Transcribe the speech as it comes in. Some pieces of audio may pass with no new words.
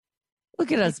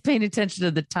Look at us paying attention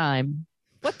to the time.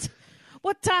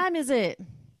 What time is it?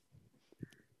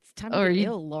 It's time to get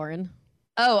ill, Lauren.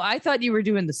 Oh, I thought you were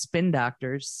doing the Spin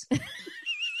Doctors.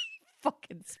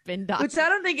 Fucking Spin Doctors. Which I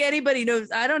don't think anybody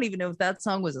knows. I don't even know if that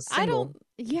song was a single.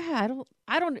 I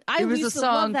was used a to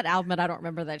love song. that album, and I don't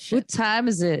remember that shit. What time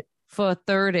is it?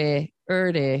 4:30,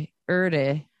 30.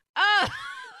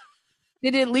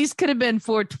 It at least could have been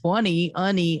 4:20,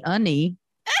 unny.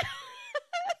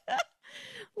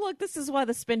 Look, this is why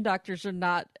the Spin Doctors are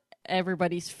not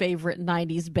everybody's favorite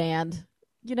 90s band.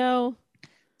 You know?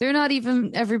 They're not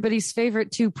even everybody's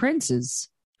favorite two princes.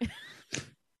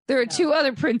 There are two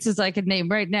other princes I could name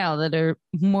right now that are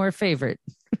more favorite.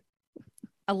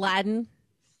 Aladdin.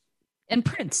 And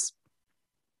Prince.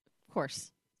 Of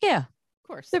course. Yeah. Of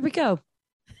course. There we go.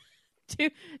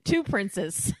 Two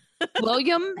princes.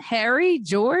 William, Harry,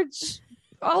 George,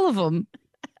 all of them.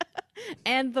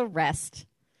 And the rest.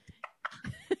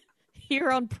 Here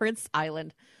on Prince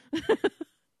Island.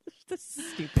 This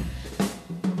is stupid.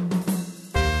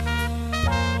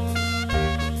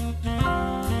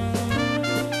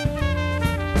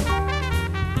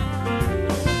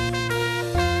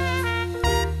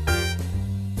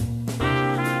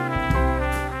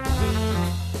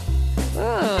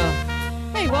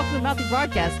 Welcome to Mouthy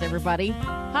Broadcast, everybody.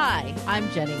 Hi, I'm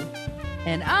Jenny.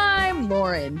 And I'm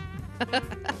Lauren. It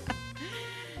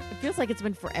feels like it's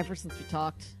been forever since we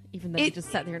talked, even though we just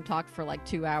sat there and talked for like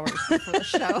 2 hours before the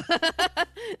show.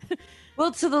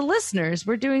 Well, to the listeners,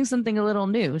 we're doing something a little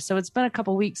new. So it's been a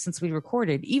couple weeks since we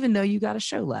recorded, even though you got a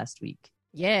show last week.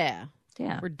 Yeah.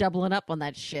 We're doubling up on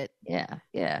that shit.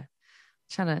 Yeah.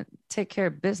 Trying to take care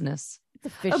of business. It's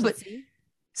efficiency. But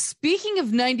speaking of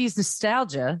 90s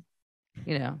nostalgia,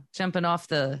 jumping off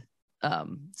the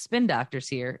Spin Doctors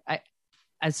here.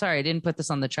 I'm sorry, I didn't put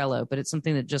this on the Trello, but it's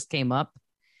something that just came up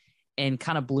and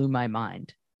kind of blew my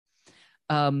mind.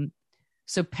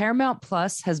 So Paramount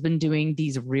Plus has been doing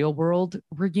these real world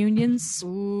reunions.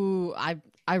 Ooh,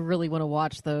 I really want to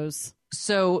watch those.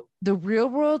 So the real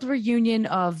world reunion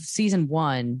of season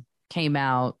 1 came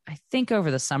out, I think,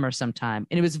 over the summer sometime,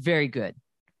 and it was very good.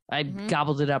 I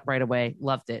gobbled it up right away.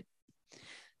 Loved it.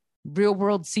 Real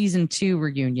World Season 2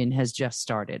 reunion has just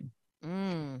started.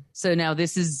 So now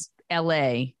this is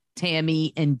LA,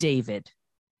 Tammy, and David.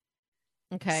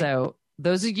 Okay. So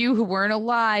those of you who weren't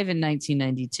alive in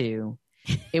 1992,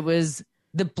 it was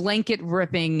the blanket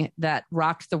ripping that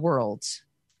rocked the world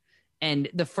and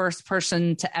the first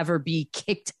person to ever be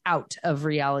kicked out of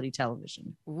reality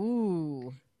television.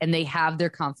 Ooh. And they have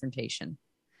their confrontation,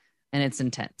 and it's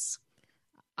intense.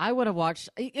 I would have watched,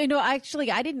 actually,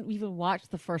 I didn't even watch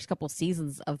the first couple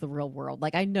seasons of The Real World.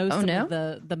 Like, I know some of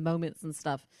the moments and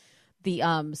stuff. The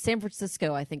San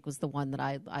Francisco, I think, was the one that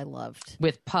I loved.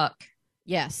 With Puck.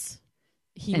 Yes.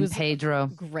 He was Pedro.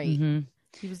 Great. Mm-hmm.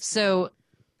 He was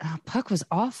Puck was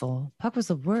awful. Puck was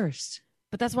the worst.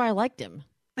 But that's why I liked him.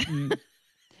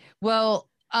 Well,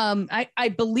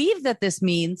 I believe that this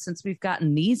means, since we've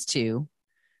gotten these two,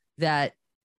 that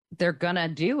they're going to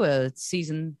do a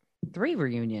season 3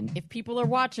 reunion. If people are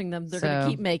watching them, they're going to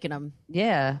keep making them.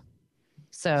 Yeah.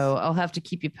 So I'll have to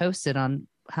keep you posted on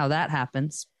how that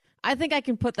happens. I think I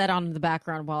can put that on in the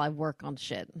background while I work on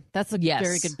shit. That's a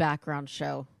very good background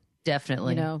show.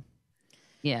 Definitely.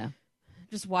 Yeah.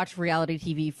 Just watch reality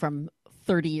TV from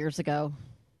 30 years ago.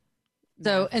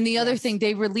 So, and the other thing,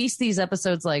 they release these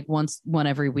episodes like one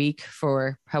every week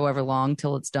for however long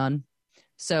till it's done.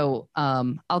 So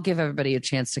I'll give everybody a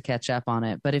chance to catch up on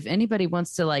it. But if anybody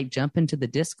wants to jump into the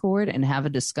Discord and have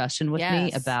a discussion with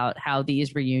me about how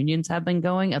these reunions have been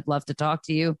going, I'd love to talk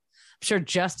to you. I'm sure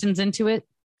Justin's into it.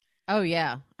 Oh,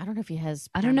 yeah. I don't know if he has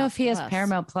Paramount I don't know if he has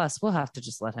Paramount Plus. We'll have to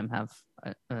just let him have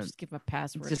just give him a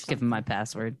password. Just give him my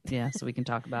password. Yeah, so we can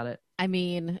talk about it. I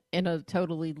mean, in a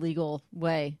totally legal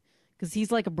way. Because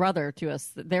he's like a brother to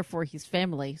us. Therefore, he's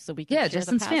family. So we can share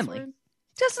Justin's the password. family.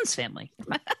 Justin's family.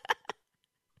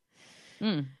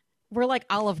 We're like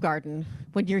Olive Garden.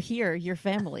 When you're here, you're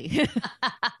family.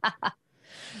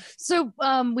 So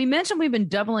we mentioned we've been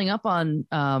doubling up on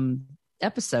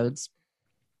episodes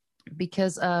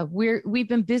because we've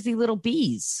been busy little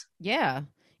bees. Yeah.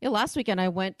 Last weekend I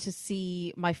went to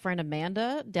see my friend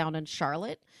Amanda down in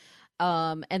Charlotte.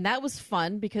 And that was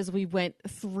fun because we went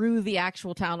through the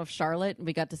actual town of Charlotte and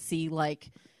we got to see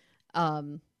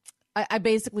I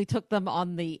basically took them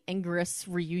on the Ingress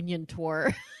reunion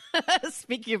tour.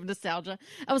 Speaking of nostalgia,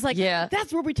 I was like,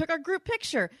 that's where we took our group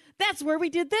picture. That's where we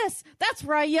did this. That's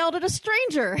where I yelled at a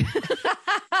stranger.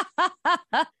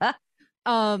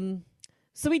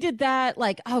 So we did that.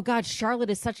 Oh God, Charlotte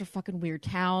is such a fucking weird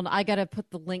town. I got to put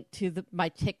the link to my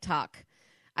TikTok.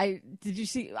 Did you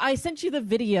see? I sent you the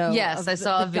video. Yes, I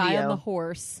saw a video. Guy on the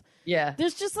horse. Yeah.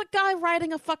 There's just a guy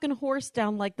riding a fucking horse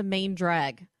down like the main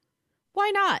drag.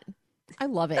 Why not? I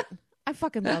love it. I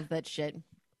fucking love that shit.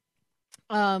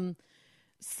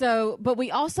 So, but we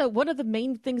also, one of the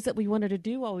main things that we wanted to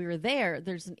do while we were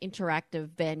there's an interactive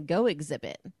Van Gogh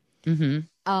exhibit. Mm-hmm.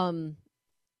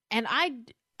 And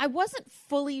I wasn't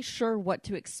fully sure what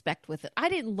to expect with it. I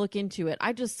didn't look into it.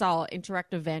 I just saw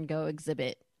interactive Van Gogh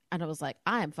exhibit and I was like,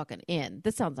 I am fucking in.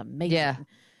 This sounds amazing. Yeah.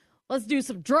 Let's do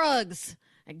some drugs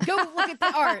and go look at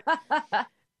the art.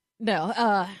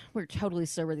 No, we're totally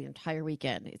sober the entire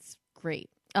weekend. It's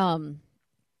great.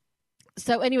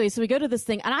 So anyway, so we go to this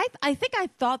thing, and I think I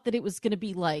thought that it was going to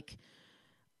be like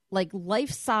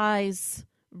life-size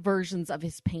versions of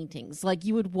his paintings. Like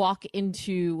you would walk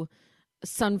into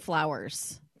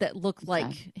sunflowers that look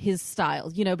like his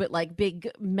style, you know, but like big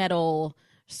metal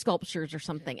sculptures or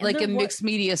something. And like a mixed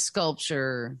media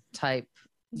sculpture type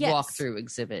walkthrough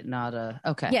exhibit, not a...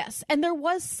 Okay. Yes, and there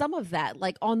was some of that,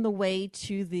 like on the way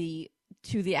to the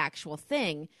actual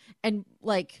thing. And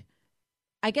like...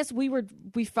 I guess we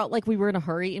felt like we were in a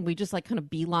hurry and we just like kind of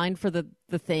beeline for the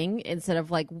thing instead of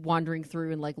like wandering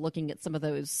through and like looking at some of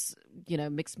those, you know,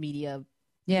 mixed media.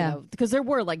 Yeah. You know, because there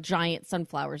were like giant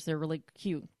sunflowers. They're really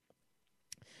cute.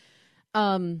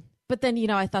 But then, you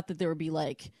know, I thought that there would be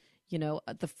like, you know,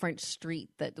 the French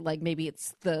street that like maybe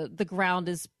it's the ground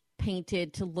is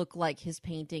painted to look like his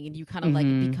painting and you kind of like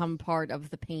become part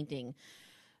of the painting.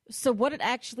 So what it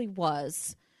actually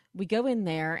was, we go in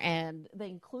there and they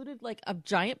included like a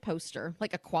giant poster,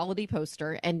 like a quality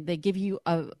poster, and they give you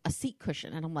a seat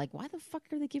cushion. And I'm like, why the fuck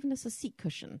are they giving us a seat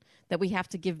cushion that we have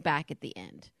to give back at the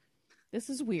end? This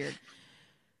is weird.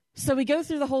 So we go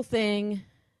through the whole thing.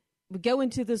 We go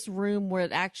into this room where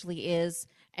it actually is.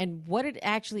 And what it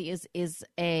actually is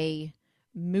a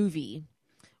movie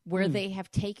where they have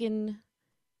taken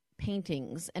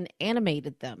paintings and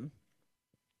animated them.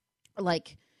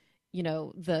 Like, you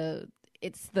know,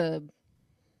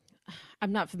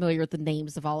 I'm not familiar with the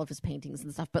names of all of his paintings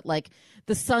and stuff, but like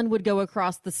the sun would go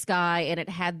across the sky and it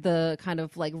had the kind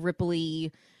of like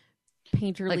ripply,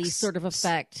 painterly like sort of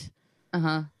effect.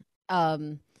 Uh-huh.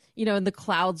 You know, and the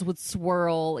clouds would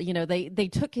swirl. You know, they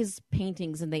took his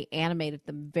paintings and they animated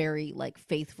them very like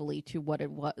faithfully to what it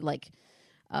was like,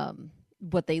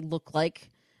 what they look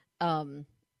like.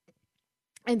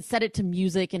 And set it to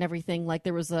music and everything. Like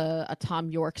there was a Tom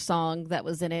York song that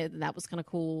was in it, and that was kind of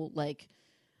cool. Like,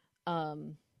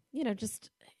 you know,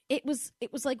 just it was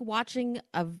like watching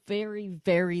a very,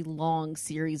 very long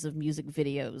series of music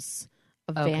videos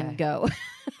of Van Gogh.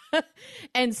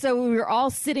 And so we were all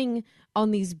sitting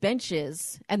on these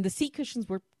benches, and the seat cushions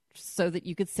were so that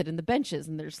you could sit in the benches.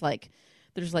 And there's like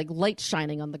lights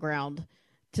shining on the ground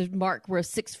to mark where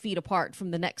 6 feet apart from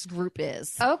the next group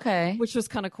is. Okay, which was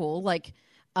kind of cool. Like.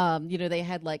 You know, they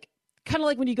had like kind of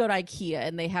like when you go to IKEA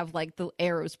and they have like the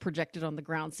arrows projected on the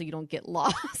ground so you don't get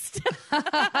lost.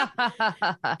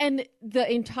 And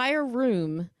the entire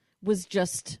room was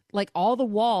just like all the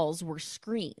walls were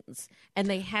screens, and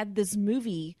they had this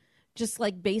movie just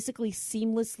like basically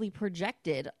seamlessly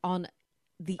projected on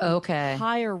the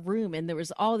entire room. And there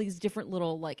was all these different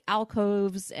little like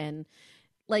alcoves, and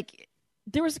like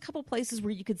there was a couple places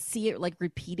where you could see it like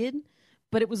repeated.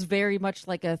 But it was very much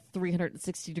like a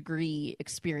 360-degree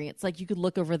experience. Like you could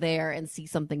look over there and see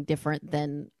something different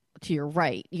than to your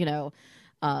right, you know.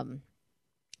 So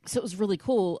it was really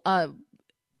cool.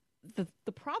 The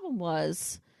problem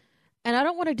was, and I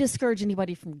don't want to discourage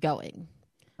anybody from going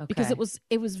because it was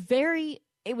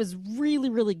really,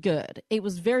 really good. It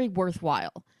was very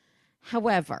worthwhile.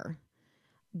 However,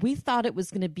 we thought it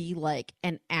was going to be like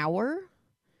an hour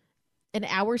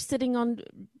sitting on,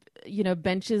 you know,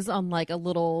 benches on like a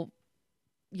little,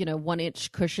 you know,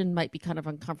 1-inch cushion might be kind of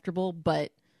uncomfortable,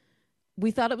 but we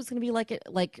thought it was going to be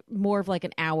like more of like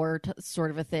an hour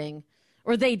sort of a thing,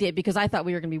 or they did, because I thought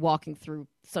we were going to be walking through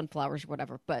sunflowers or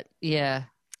whatever. But yeah,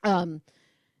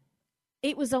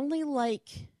 it was only like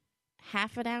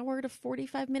half an hour to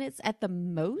 45 minutes at the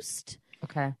most.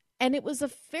 Okay. And it was a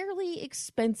fairly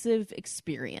expensive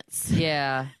experience.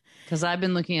 Yeah. Because I've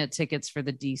been looking at tickets for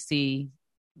the DC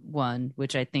one,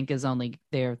 which I think is only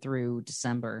there through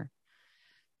December.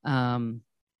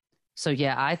 So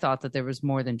yeah, I thought that there was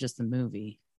more than just the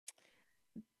movie.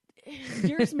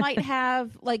 Yours might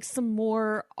have like some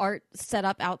more art set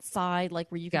up outside,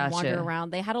 like where you can wander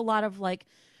around. They had a lot of like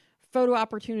photo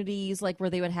opportunities, like where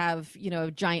they would have, you know,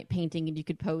 a giant painting and you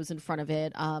could pose in front of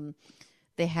it.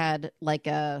 They had like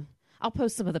I'll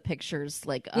post some of the pictures,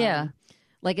 like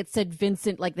like it said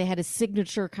Vincent, like they had his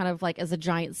signature kind of like as a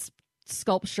giant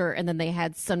sculpture, and then they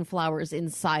had sunflowers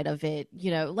inside of it.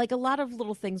 You know, like a lot of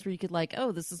little things where you could like,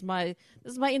 oh, this is my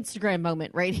Instagram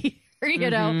moment right here. You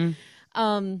know,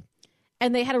 and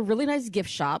they had a really nice gift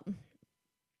shop,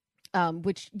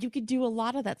 which you could do a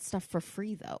lot of that stuff for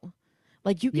free though.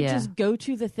 Like you could just go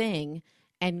to the thing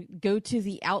and go to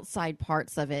the outside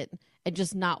parts of it and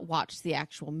just not watch the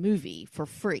actual movie for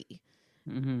free,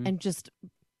 and just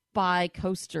buy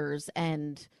coasters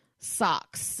and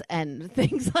socks and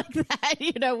things like that,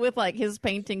 you know, with like his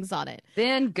paintings on it.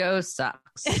 Van Gogh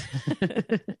socks.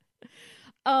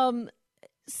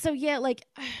 So yeah, like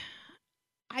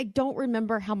I don't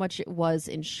remember how much it was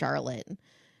in Charlotte,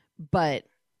 but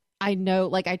I know,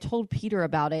 like, I told Peter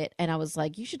about it, and I was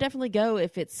like, you should definitely go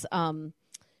if it's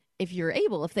if you're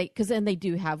able, because then they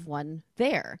do have one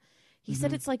there. He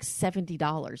said it's like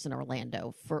 $70 in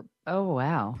Orlando for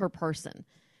per person.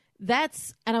 And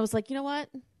I was like, you know what?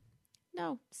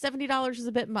 No, $70 is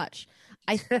a bit much.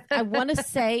 I want to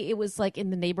say it was like in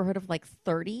the neighborhood of like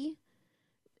 30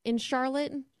 in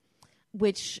Charlotte,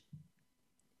 which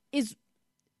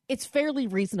it's fairly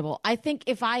reasonable. I think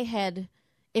if I had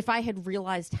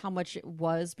realized how much it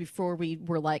was before we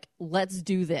were like, let's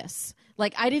do this.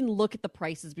 Like, I didn't look at the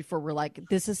prices before we're like,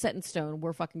 this is set in stone.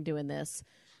 We're fucking doing this.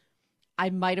 I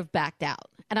might have backed out.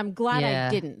 And I'm glad I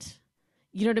didn't.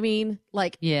 You know what I mean?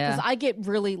 Like, because I get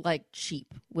really like cheap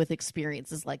with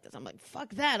experiences like this. I'm like, fuck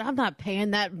that. I'm not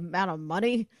paying that amount of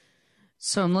money.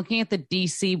 So I'm looking at the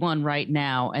DC one right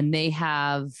now, and they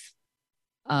have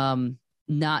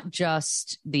not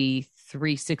just the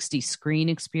 360 screen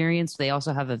experience, they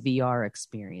also have a VR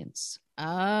experience.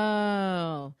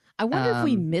 Oh, I wonder if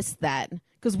we missed that,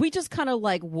 because we just kind of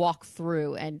like walked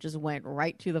through and just went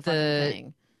right to the fucking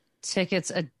thing.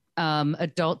 Tickets,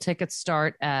 adult tickets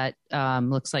start at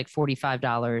looks like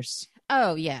 $45.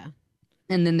 Oh yeah,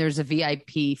 and then there's a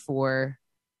VIP for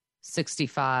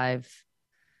 $65.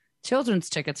 Children's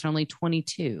tickets are only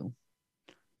 $22.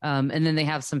 And then they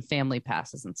have some family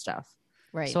passes and stuff.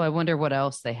 Right. So I wonder what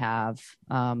else they have.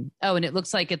 And it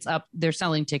looks like it's up. They're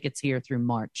selling tickets here through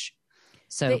March.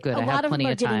 So good. I have plenty of time. A lot of them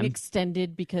are getting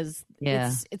extended because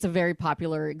it's a very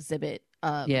popular exhibit.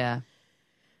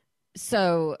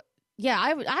 So yeah,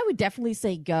 I would definitely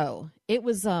say go. It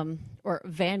was or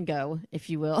Van Gogh,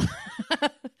 if you will.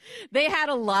 They had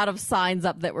a lot of signs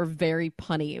up that were very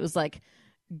punny. It was like,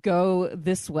 go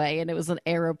this way, and it was an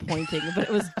arrow pointing, but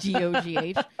it was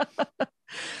GOGH.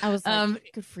 I was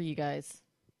like, good for you guys.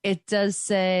 It does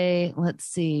say, let's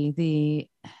see, the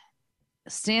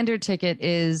standard ticket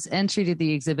is entry to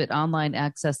the exhibit, online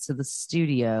access to the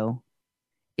studio.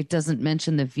 It doesn't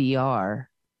mention the VR.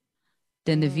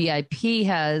 Then the VIP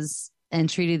has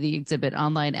entry to the exhibit,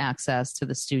 online access to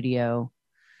the studio,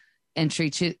 entry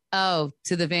to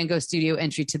the Van Gogh studio,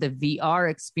 entry to the VR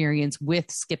experience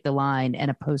with Skip the Line and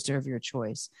a poster of your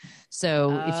choice.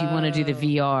 So if you want to do the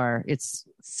VR, it's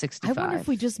 $65. I wonder if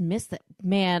we just missed it.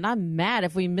 Man, I'm mad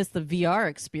if we missed the VR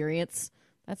experience.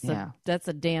 That's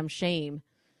a damn shame.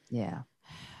 Yeah.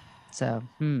 So,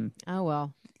 oh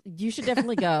well, you should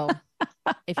definitely go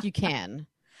if you can.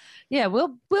 Yeah,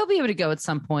 we'll be able to go at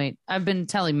some point. I've been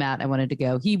telling Matt I wanted to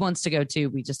go. He wants to go too.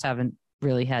 We just haven't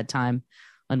really had time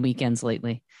on weekends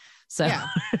lately. So, yeah.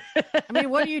 I mean,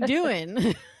 what are you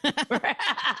doing?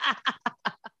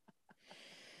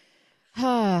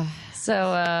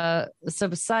 So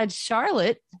besides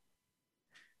Charlotte,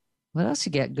 what else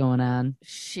you got going on?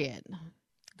 Shit,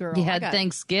 girl. You had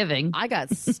Thanksgiving. I got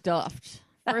stuffed.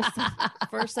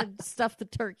 First I stuffed the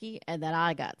turkey, and then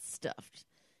I got stuffed.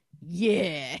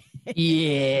 Yeah.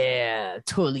 Yeah,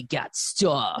 totally got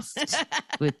stuffed.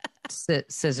 With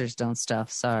scissors don't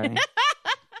stuff, sorry.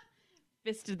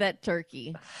 Fisted that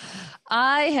turkey.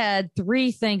 I had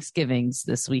 3 Thanksgivings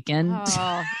this weekend.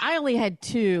 Oh, I only had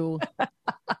 2.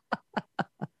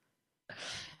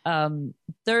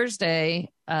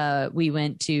 Thursday, we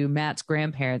went to Matt's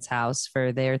grandparents' house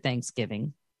for their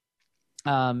Thanksgiving.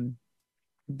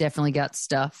 Definitely got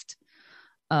stuffed.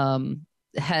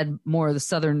 Had more of the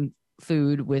southern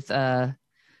food with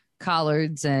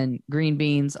collards and green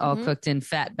beans, all cooked in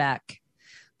fat back.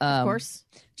 Of course.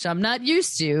 So I'm not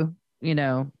used to,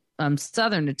 I'm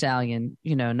Southern Italian,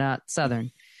 not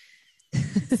Southern.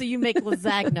 So you make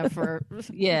lasagna for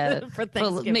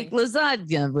Thanksgiving. Make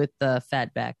lasagna with the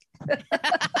fat back.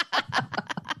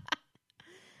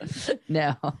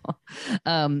 No.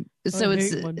 So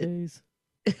it's Mondays.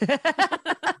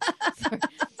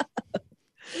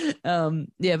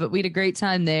 But we had a great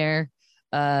time there.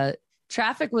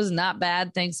 Traffic was not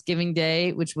bad Thanksgiving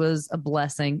Day, which was a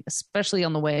blessing, especially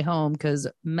on the way home, because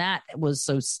Matt was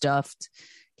so stuffed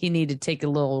he needed to take a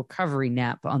little recovery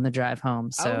nap on the drive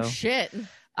home. So shit.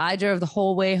 I drove the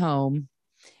whole way home,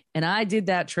 and I did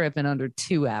that trip in under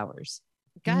 2 hours.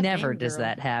 God Never damn, does girl.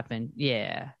 that happen.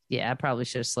 Yeah. I probably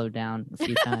should have slowed down a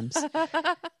few times.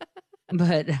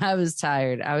 But I was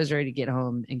tired. I was ready to get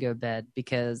home and go to bed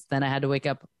because then I had to wake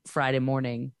up Friday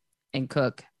morning and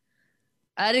cook.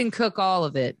 I didn't cook all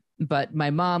of it, but my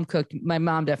mom cooked. My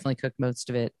mom definitely cooked most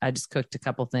of it. I just cooked a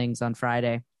couple things on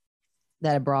Friday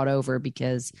that I brought over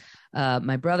because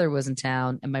my brother was in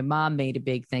town and my mom made a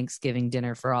big Thanksgiving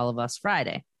dinner for all of us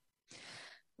Friday.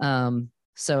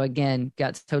 So again,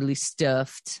 got totally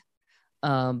stuffed.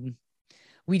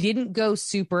 We didn't go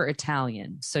super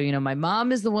Italian. So, my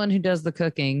mom is the one who does the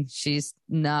cooking. She's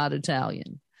not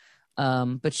Italian.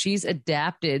 But she's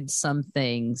adapted some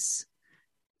things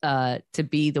to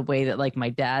be the way that like my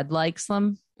dad likes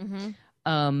them.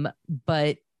 Mm-hmm.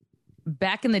 But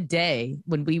back in the day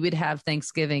when we would have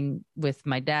Thanksgiving with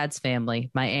my dad's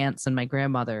family, my aunts and my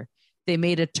grandmother, they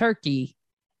made a turkey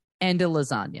and a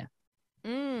lasagna.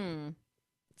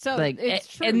 So like, it's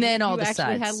true. And then all you the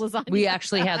sides. Had lasagna. We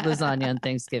actually had lasagna on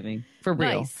Thanksgiving for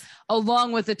real, nice.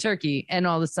 Along with the turkey and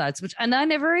all the sides. And I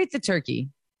never ate the turkey.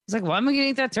 It's like, why am I going to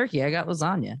eat that turkey? I got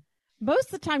lasagna. Most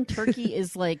of the time, turkey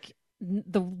is like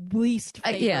the least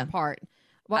favorite part.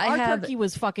 Well, our turkey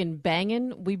was fucking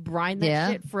banging. We brined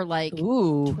that shit for like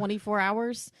 24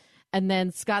 hours. And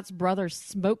then Scott's brother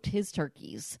smoked his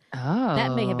turkeys. Oh.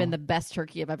 That may have been the best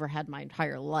turkey I've ever had in my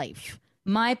entire life.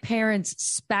 My parents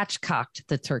spatchcocked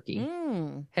the turkey.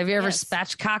 Have you ever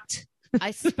spatchcocked?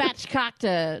 I spatchcocked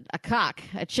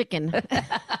a chicken,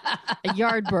 a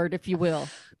yard bird, if you will.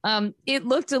 It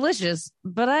looked delicious,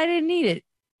 but I didn't eat it.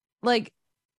 Like,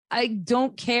 I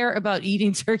don't care about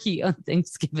eating turkey on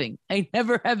Thanksgiving. I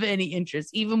never have any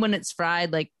interest, even when it's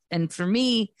fried. Like, and for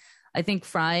me, I think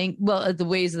frying, well, the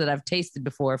ways that I've tasted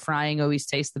before, frying always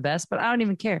tastes the best, but I don't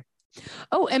even care.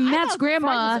 Oh, and Matt's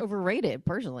grandma was overrated,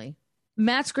 personally.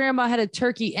 Matt's grandma had a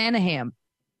turkey and a ham.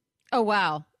 Oh,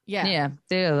 wow. Yeah.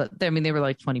 Yeah. They were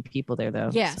like 20 people there, though.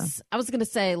 Yes. So. I was going to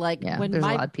say, like, when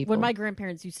my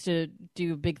grandparents used to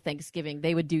do big Thanksgiving,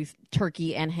 they would do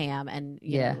turkey and ham and,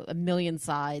 you know, a million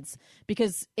sides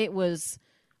because it was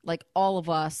like all of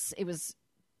us. It was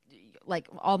like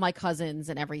all my cousins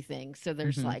and everything. So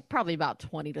there's like probably about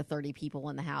 20 to 30 people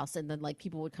in the house. And then like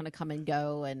people would kind of come and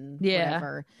go and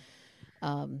whatever.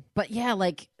 But yeah,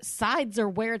 like sides are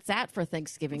where it's at for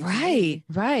Thanksgiving. Right.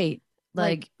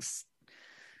 Like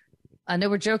I know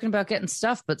we're joking about getting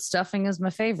stuff, but stuffing is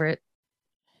my favorite.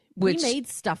 We made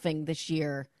stuffing this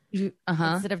year.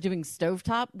 Instead of doing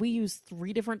stovetop, we used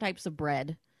 3 different types of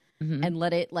bread and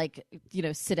let it like,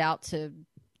 sit out to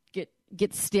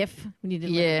get stiff. We need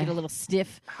to get a little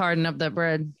stiff. Harden up that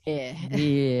bread.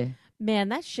 Yeah. Man,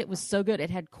 that shit was so good. It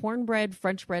had cornbread,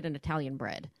 French bread, and Italian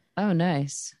bread. Oh,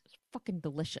 nice. Fucking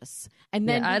delicious. And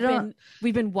then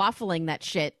we've been waffling that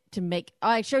shit to make. Oh,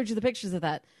 I showed you the pictures of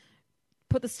that.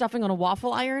 Put the stuffing on a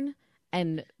waffle iron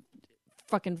and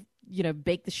fucking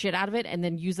bake the shit out of it, and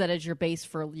then use that as your base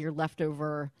for your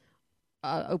leftover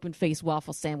open face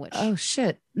waffle sandwich. Oh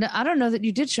shit! No, I don't know that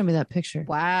you did show me that picture.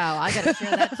 Wow, I gotta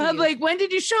share that to you. I'm like, when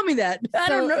did you show me that? I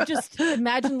don't know. Just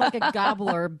imagine like a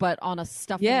gobbler, but on a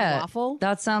stuffing waffle.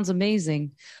 That sounds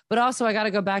amazing. But also, I got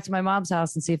to go back to my mom's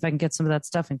house and see if I can get some of that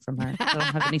stuffing from her. I don't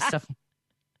have any stuffing.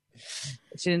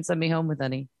 She didn't send me home with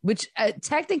any. Which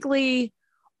technically,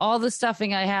 all the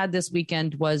stuffing I had this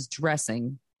weekend was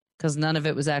dressing because none of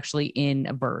it was actually in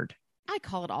a bird. I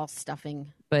call it all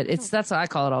stuffing. But that's what I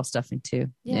call it, all stuffing too.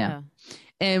 Yeah.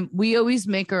 And we always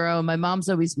make our own. My mom's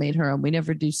always made her own. We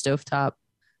never do stovetop.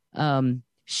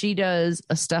 She does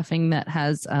a stuffing that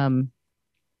has I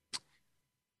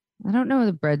don't know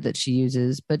the bread that she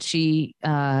uses, but she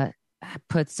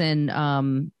puts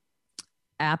in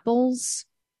apples,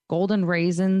 golden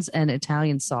raisins, and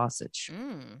Italian sausage.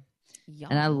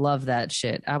 And I love that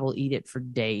shit. I will eat it for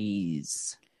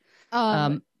days.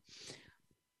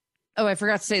 Oh, I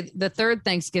forgot to say the third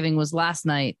Thanksgiving was last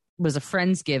night, was a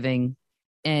Friendsgiving,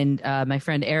 and my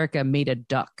friend Erica made a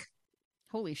duck.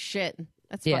 Holy shit.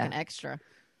 That's fucking extra.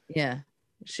 Yeah.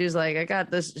 She was like, I got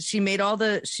this. She made all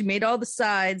the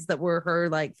sides that were her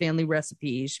like family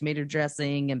recipes. She made her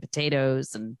dressing and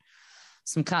potatoes and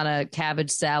some kind of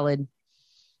cabbage salad.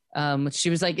 She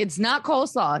was like, it's not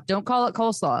coleslaw. Don't call it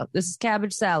coleslaw. This is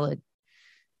cabbage salad.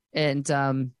 And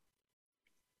a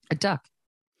duck.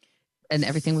 And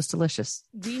everything was delicious.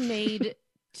 We made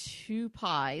 2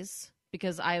 pies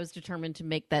because I was determined to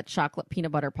make that chocolate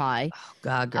peanut butter pie. Oh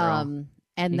God, girl!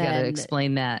 And you then gotta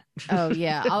explain that. Oh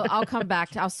yeah, I'll come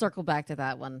back. I'll circle back to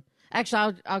that one.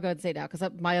 Actually, I'll go ahead and say it now because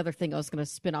my other thing I was going to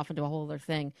spin off into a whole other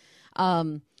thing.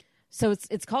 So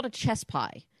it's called a chess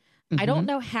pie. I don't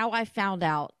know how I found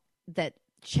out that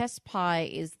chess pie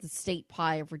is the state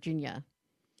pie of Virginia.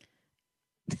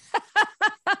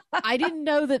 I didn't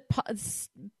know that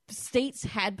states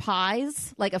had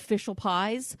pies, like official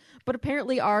pies, but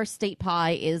apparently our state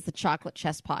pie is the chocolate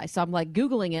chess pie. So I'm like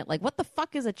Googling it, like, what the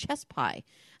fuck is a chess pie?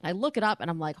 And I look it up and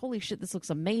I'm like, holy shit, this looks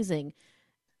amazing.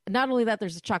 Not only that,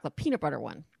 there's a chocolate peanut butter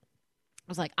one. I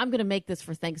was like, I'm going to make this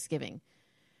for Thanksgiving.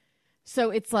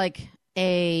 So it's like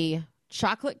a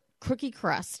chocolate cookie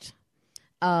crust.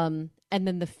 And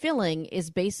then the filling is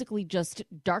basically just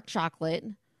dark chocolate,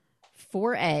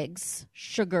 4 eggs,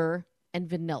 sugar, and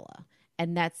vanilla.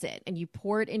 And that's it. And you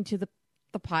pour it into the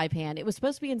pie pan. It was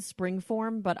supposed to be in spring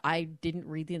form, but I didn't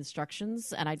read the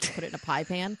instructions, and I just put it in a pie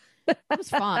pan. It was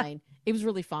fine. It was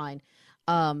really fine.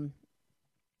 And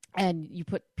you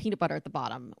put peanut butter at the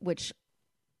bottom, which...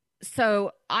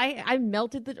 So I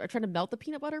tried to melt the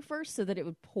peanut butter first so that it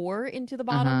would pour into the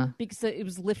bottom because it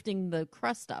was lifting the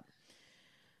crust up.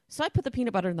 So I put the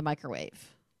peanut butter in the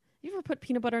microwave. You ever put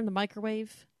peanut butter in the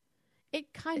microwave?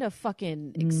 It kind of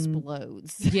fucking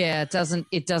explodes. Yeah,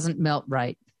 it doesn't melt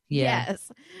right. Yeah.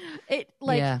 Yes.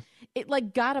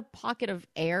 It got a pocket of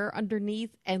air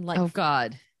underneath and like oh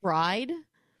god, fried.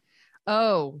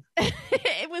 Oh.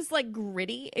 It was like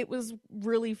gritty. It was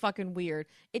really fucking weird.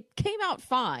 It came out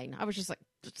fine. I was just like,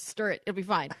 stir it. It'll be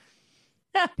fine.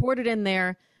 Poured it in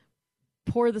there,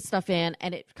 pour the stuff in,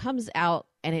 and it comes out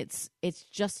and it's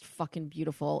just fucking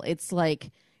beautiful. It's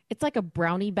like a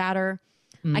brownie batter.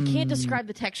 I can't describe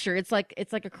the texture. It's like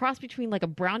a cross between like a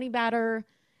brownie batter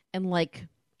and like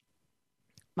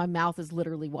my mouth is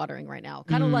literally watering right now.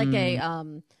 Kind of like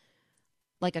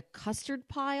a custard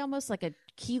pie, almost like a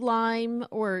key lime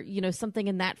or, something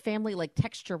in that family, like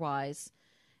texture wise,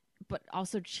 but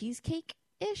also cheesecake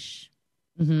ish.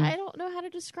 Mm-hmm. I don't know how to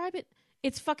describe it.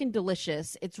 It's fucking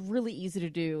delicious. It's really easy to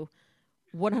do.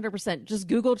 100%. Just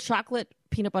Google chocolate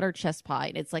peanut butter chess pie.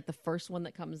 And it's like the first one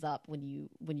that comes up when you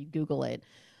Google it.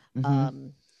 Mm-hmm.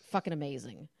 Fucking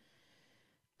amazing.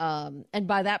 And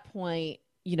by that point,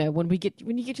 when you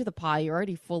get to the pie, you're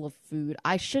already full of food.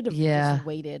 I should have just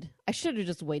waited.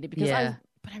 Because I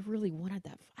really wanted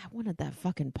that. I wanted that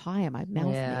fucking pie in my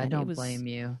mouth. Yeah, man. I don't blame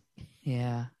you.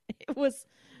 Yeah. It was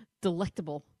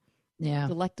delectable. Yeah.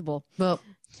 Delectable. Well,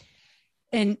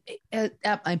 and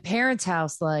at my parents'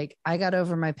 house, like I got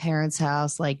over my parents'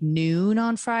 house like noon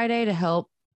on Friday to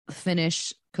help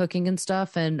finish cooking and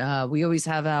stuff. And we always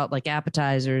have out like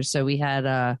appetizers. So we had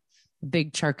a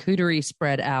big charcuterie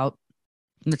spread out,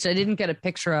 which I didn't get a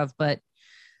picture of, but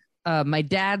my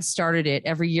dad started it.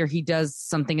 Every year he does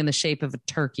something in the shape of a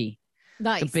turkey.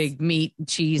 Nice. The big meat,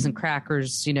 cheese, and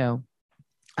crackers,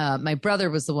 My brother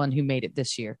was the one who made it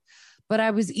this year. But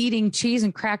I was eating cheese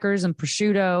and crackers and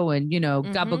prosciutto and,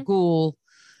 gabagool.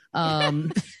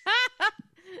 And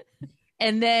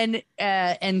then,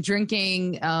 and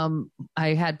drinking,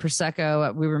 I had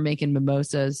Prosecco. We were making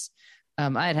mimosas.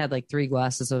 I had like 3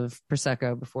 glasses of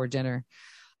Prosecco before dinner.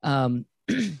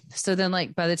 So then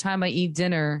like by the time I eat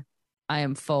dinner, I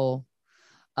am full.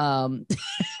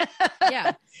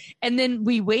 Yeah. And then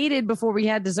we waited before we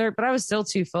had dessert, but I was still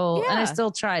too full and I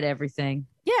still tried everything.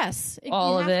 Yes.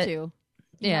 All of it. You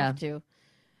have to.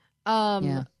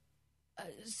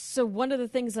 So one of the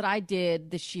things that I did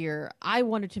this year, I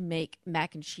wanted to make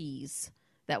mac and cheese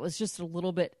that was just a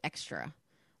little bit extra.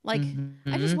 Like,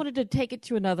 I just wanted to take it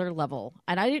to another level.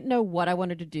 And I didn't know what I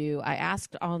wanted to do. I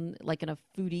asked on, like, in a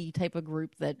foodie type of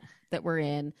group that we're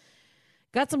in.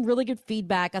 Got some really good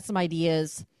feedback. Got some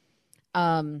ideas.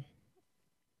 I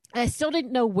still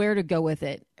didn't know where to go with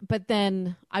it. But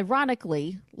then,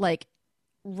 ironically, like,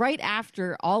 right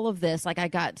after all of this, like, I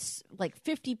got, like,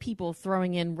 50 people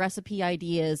throwing in recipe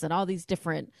ideas and all these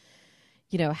different,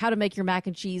 how to make your mac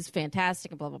and cheese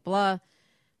fantastic and blah, blah, blah.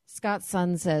 Scott's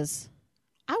son says,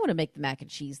 I want to make the mac and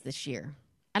cheese this year.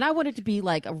 And I want it to be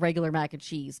like a regular mac and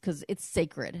cheese because it's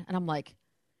sacred. And I'm like,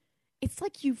 it's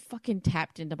like you fucking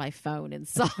tapped into my phone and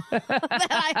saw that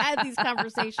I had these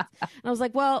conversations. And I was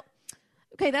like, well,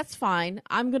 okay, that's fine.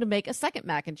 I'm going to make a second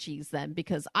mac and cheese then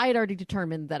because I had already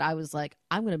determined that I was like,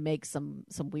 I'm going to make some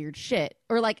weird shit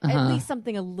or like at least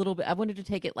something a little bit. I wanted to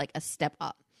take it like a step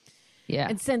up. Yeah.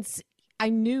 And since I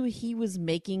knew he was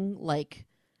making like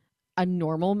a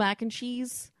normal mac and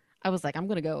cheese, I was like, I'm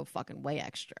going to go fucking way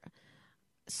extra.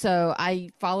 So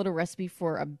I followed a recipe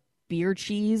for a beer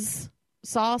cheese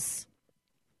sauce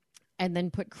and then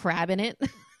put crab in it.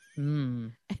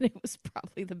 And it was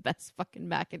probably the best fucking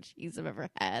mac and cheese I've ever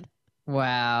had.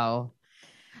 Wow.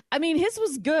 I mean, his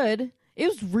was good. It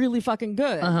was really fucking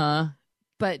good.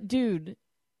 But dude,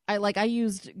 I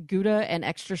used Gouda and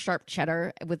extra sharp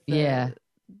cheddar with the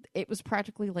it was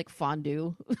practically like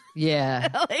fondue. Yeah.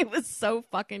 It was so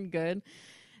fucking good.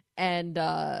 And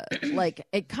like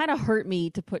it kind of hurt me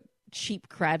to put cheap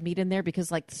crab meat in there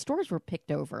because like the stores were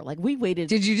picked over. Like we waited.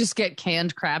 Did you just get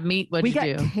canned crab meat? What'd you do?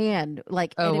 We got canned.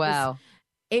 Like, oh, wow.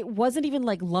 It wasn't even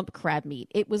like lump crab meat.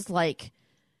 It was like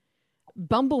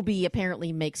Bumblebee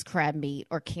apparently makes crab meat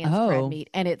or cans crab meat.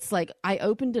 And it's like, I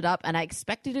opened it up and I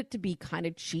expected it to be kind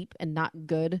of cheap and not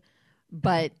good.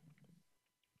 But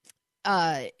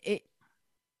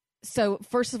so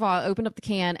first of all, I opened up the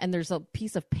can and there's a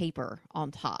piece of paper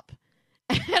on top.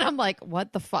 And I'm like,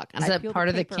 what the fuck? And is that part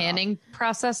of the canning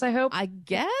process, I hope? I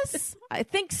guess. I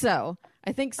think so.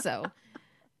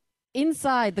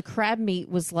 Inside, the crab meat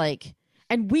was like,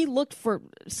 and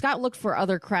Scott looked for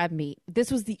other crab meat. This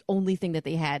was the only thing that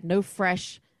they had. No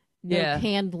fresh, no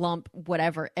canned lump,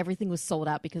 whatever. Everything was sold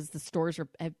out because the stores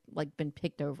have like been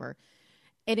picked over.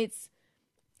 And it's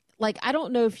like, I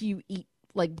don't know if you eat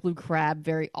like blue crab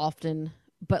very often,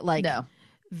 but like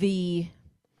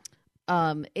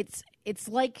it's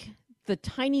like the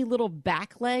tiny little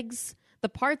back legs, the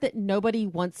part that nobody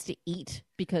wants to eat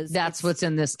because that's what's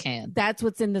in this can. That's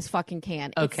what's in this fucking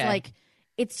can. Okay. It's like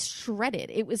it's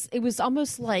shredded. It was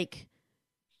almost like,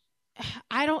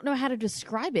 I don't know how to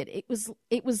describe it. It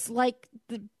was like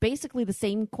basically the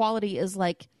same quality as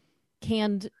like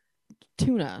canned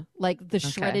tuna, like the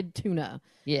shredded tuna.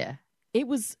 Yeah. I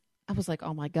was like,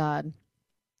 oh my God.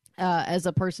 As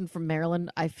a person from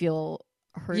Maryland, I feel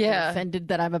hurt and offended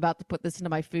that I'm about to put this into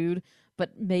my food,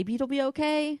 but maybe it'll be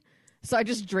okay. So I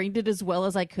just drained it as well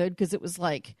as I could because it was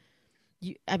like,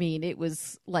 it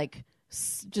was like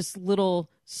just little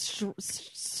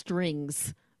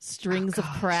strings of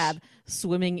crab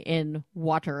swimming in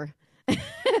water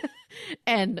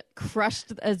and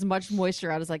crushed as much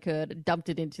moisture out as I could, dumped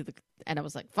it into and I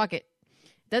was like, fuck it.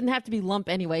 Doesn't have to be lump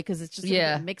anyway because it's just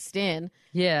mixed in.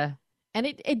 Yeah. And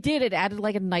it added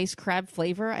like a nice crab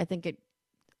flavor. I think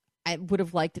I would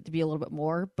have liked it to be a little bit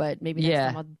more, but maybe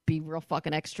next time I'll be real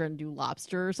fucking extra and do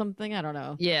lobster or something. I don't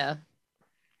know. Yeah.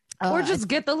 Or just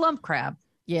get the lump crab.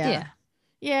 Yeah.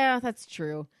 Yeah, that's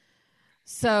true.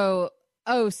 So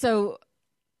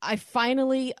I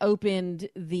finally opened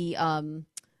the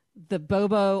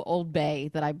Bobo Old Bay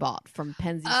that I bought from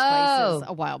Penzeys Spices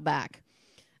a while back.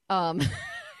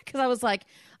 Because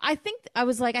I think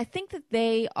that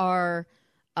they are.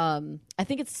 I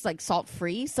think it's like salt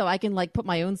free, so I can like put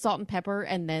my own salt and pepper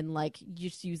and then like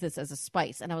just use this as a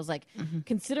spice. And I was like,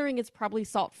 considering it's probably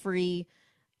salt free,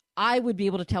 I would be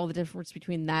able to tell the difference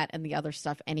between that and the other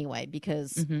stuff anyway,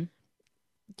 because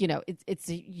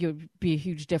you'd be a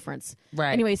huge difference.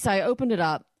 Right. Anyway, so I opened it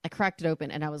up, I cracked it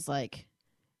open, and I was like,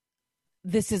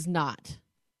 this is not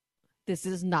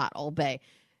Old Bay.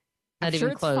 Not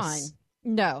even close. Fine.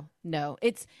 No.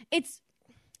 It's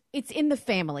in the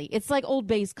family. It's like Old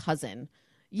Bay's cousin.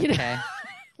 You know?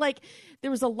 Like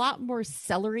there was a lot more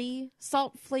celery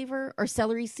salt flavor or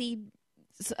celery seed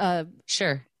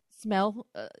smell.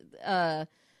 I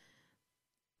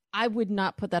would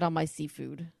not put that on my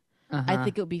seafood. I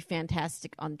think it would be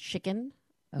fantastic on chicken.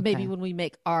 Okay. Maybe when we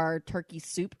make our turkey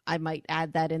soup, I might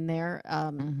add that in there.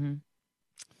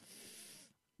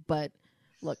 But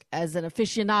look, as an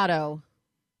aficionado,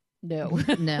 no. What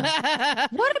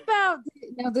about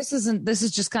now? This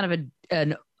is just kind of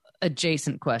an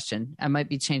adjacent question. I might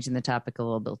be changing the topic a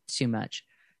little bit too much.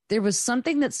 There was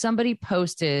something that somebody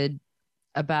posted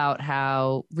about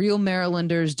how real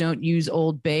Marylanders don't use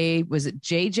Old Bay. Was it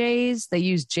JJ's? They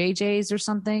use JJ's or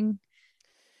something.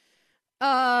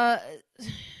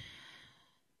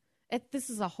 This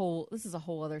is a whole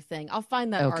other thing. I'll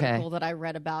find that article that I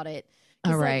read about it.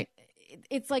 All right.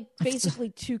 It's like basically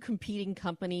two competing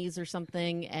companies or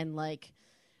something, and like,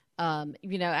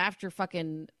 after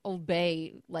fucking Old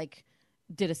Bay like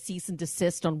did a cease and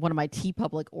desist on one of my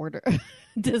TeePublic order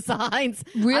designs.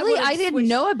 Really? I didn't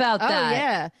know about that.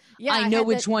 Oh, yeah. I know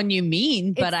which one you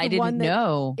mean, but I didn't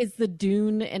know. It's the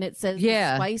Dune, and it says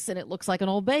spice, and it looks like an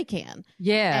Old Bay can.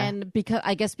 Yeah. And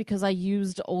because I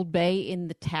used Old Bay in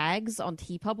the tags on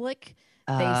TeePublic,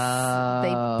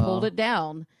 they pulled it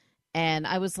down. And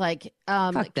I was like,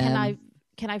 can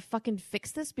I fucking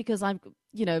fix this? Because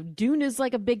Dune is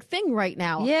like a big thing right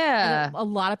now. Yeah. And a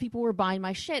lot of people were buying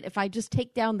my shit. If I just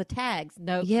take down the tags,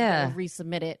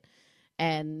 resubmit it.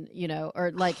 And,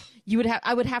 or like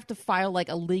I would have to file like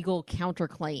a legal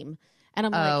counterclaim. And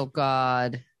I'm like, oh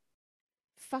God,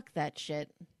 fuck that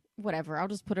shit. Whatever. I'll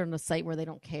just put it on a site where they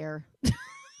don't care.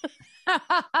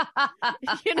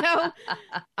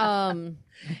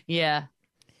 Yeah.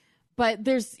 But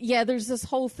there's this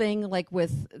whole thing like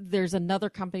there's another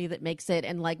company that makes it,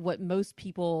 and like when most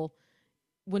people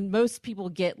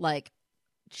get like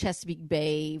Chesapeake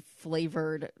Bay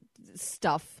flavored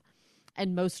stuff,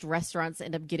 and most restaurants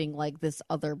end up getting like this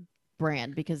other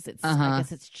brand because it's I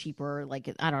guess it's cheaper. Like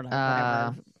I don't know,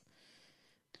 whatever.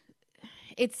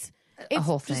 It's a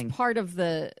whole just thing. part of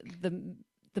the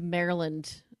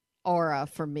Maryland aura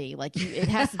for me. Like it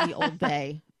has to be Old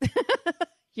Bay,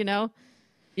 you know?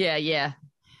 Yeah.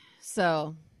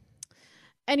 So,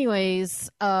 anyways,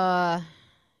 I've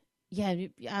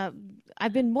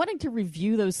been wanting to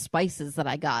review those spices that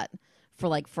I got for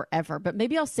like forever, but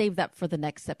maybe I'll save that for the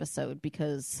next episode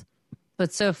because.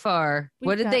 But so far,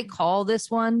 what did they call this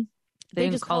one? They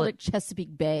just called it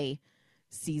Chesapeake Bay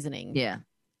seasoning. Yeah.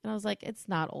 And I was like, it's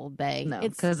not Old Bay. No,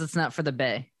 because it's not for the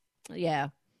Bay. Yeah.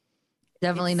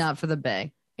 Definitely not for the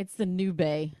Bay. It's the new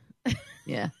Bay.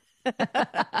 Yeah.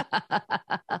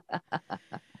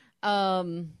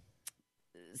 So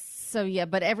yeah,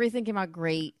 but everything came out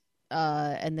great.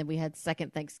 And then we had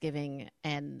second Thanksgiving,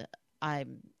 and I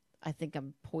think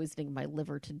I'm poisoning my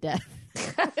liver to death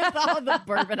with all the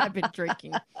bourbon I've been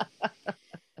drinking.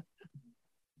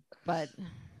 But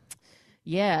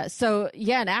yeah, so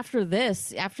yeah, and after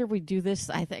we do this,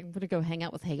 I think I'm gonna go hang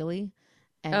out with Haley.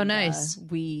 And, oh, nice.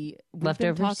 We've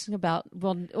leftovers. been talking about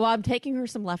well, I'm taking her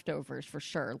some leftovers for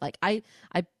sure. Like I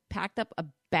packed up a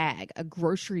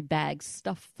grocery bag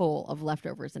stuffed full of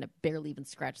leftovers, and it barely even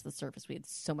scratched the surface. We had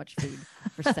so much food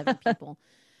for 7 people.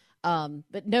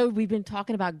 But no, we've been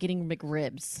talking about getting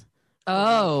McRibs.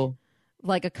 Oh,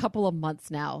 like a couple of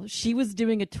months now. She was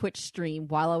doing a Twitch stream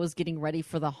while I was getting ready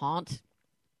for the haunt,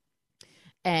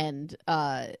 and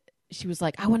she was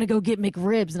like, "I want to go get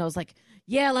McRibs," and I was like,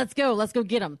 "Yeah, let's go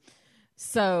get them."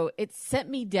 So it sent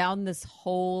me down this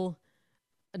whole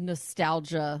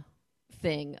nostalgia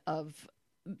thing of.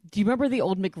 Do you remember the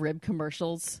old McRib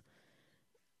commercials?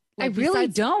 Like, I really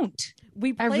don't.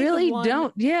 I really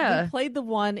don't. Yeah. We played the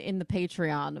one in the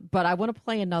Patreon, but I want to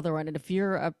play another one. And if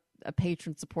you're a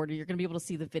patron supporter, you're going to be able to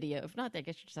see the video. If not, I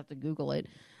guess you just have to Google it.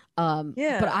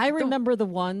 Yeah. But I remember the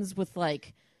ones with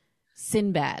like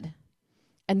Sinbad.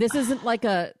 And this isn't like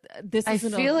I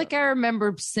feel like I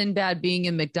remember Sinbad being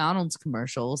in McDonald's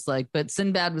commercials, but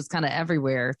Sinbad was kind of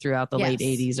everywhere throughout the late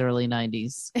 80s, early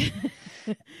 90s.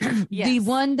 Yes. The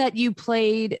one that you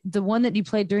played during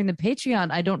the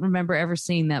Patreon, I don't remember ever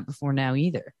seeing that before now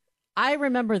either. I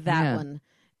remember that one.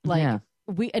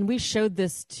 We showed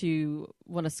this to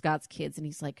one of Scott's kids, and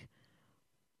he's like,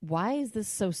 "Why is this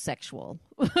so sexual?"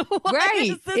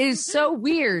 Right. It is so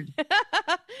weird.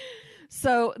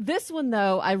 So this one,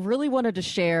 though, I really wanted to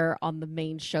share on the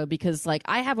main show because,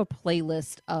 I have a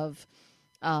playlist of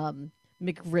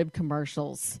McRib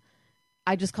commercials.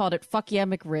 I just called it "Fuck Yeah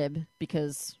McRib"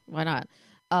 because why not?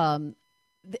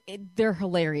 They're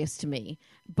hilarious to me,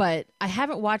 but I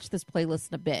haven't watched this playlist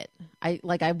in a bit. I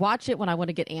watch it when I want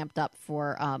to get amped up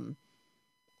for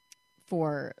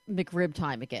McRib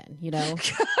time again, you know.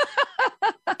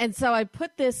 And so I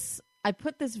put this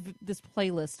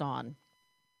playlist on.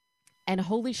 And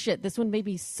holy shit, this one made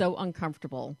me so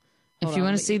uncomfortable. If you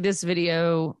want to see this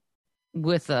video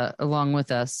along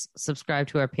with us, subscribe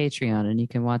to our Patreon and you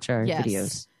can watch our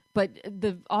videos. But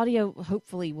the audio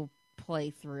hopefully will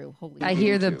play through. I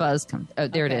hear the buzz come. Oh,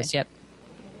 there it is. Yep.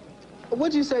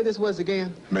 What'd you say this was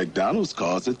again? McDonald's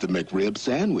calls it the McRib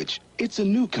sandwich. It's a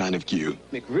new kind of Q.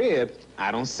 McRib?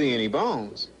 I don't see any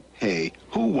bones. Hey,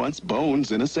 who wants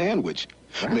bones in a sandwich?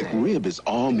 Right. McRib is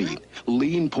all meat,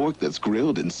 lean pork that's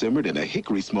grilled and simmered in a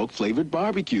hickory smoke-flavored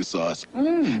barbecue sauce,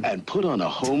 and put on a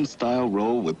home-style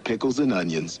roll with pickles and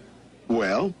onions.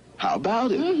 Well, how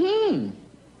about it? Mm-hmm.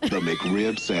 The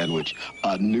McRib sandwich,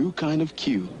 a new kind of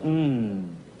Q.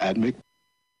 At Mc.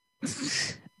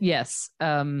 Yes.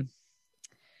 I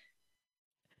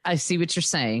see what you're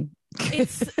saying.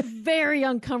 It's very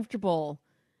uncomfortable.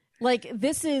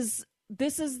 This is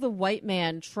the white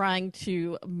man trying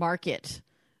to market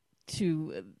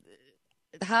to.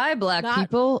 Hi, black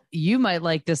people. You might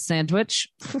like this sandwich.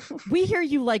 We hear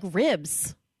you like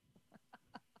ribs.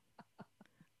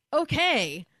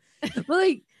 Okay.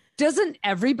 Well, doesn't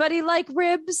everybody like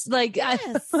ribs?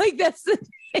 Yes. That's the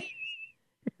thing.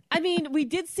 I mean, we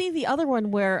did see the other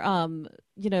one where,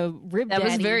 Rib That Daddy.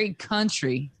 was very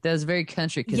country. That was very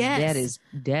country because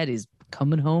Dad is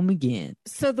coming home again.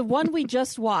 So the one we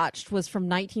just watched was from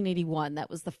 1981. That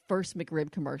was the first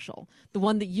McRib commercial. The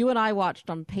one that you and I watched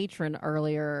on Patreon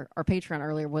earlier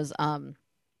was,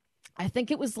 I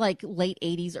think it was late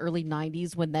 80s, early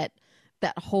 90s when that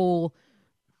whole,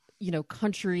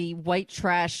 country white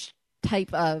trash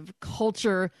type of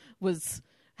culture was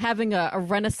having a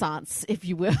renaissance, if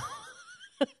you will.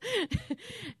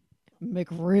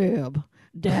 McRib.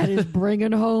 Dad is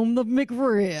bringing home the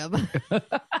McRib.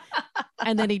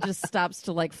 And then he just stops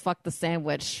to like fuck the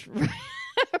sandwich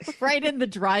right in the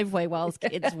driveway while his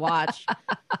kids watch.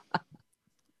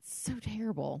 It's so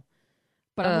terrible.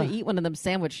 But I'm gonna eat one of them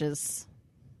sandwiches.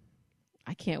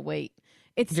 I can't wait.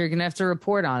 You're gonna have to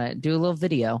report on it. Do a little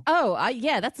video. Oh,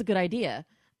 yeah, that's a good idea.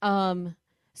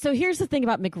 So here's the thing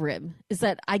about McRib is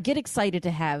that I get excited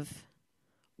to have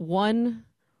one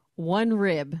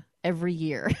rib every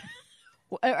year.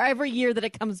 Every year that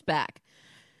it comes back.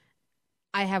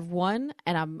 I have one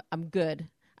and I'm good.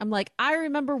 I'm like, I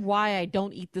remember why I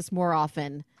don't eat this more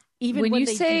often, even when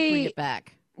they do bring it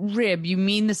back. Rib, you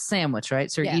mean the sandwich,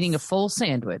 right? So you're eating a full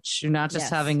sandwich. You're not just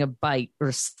having a bite or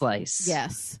a slice.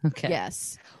 Yes. Okay.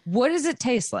 Yes. What does it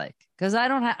taste like? Because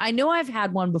I know I've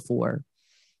had one before,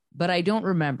 but I don't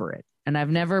remember it. And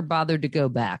I've never bothered to go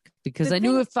back because I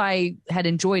knew if I had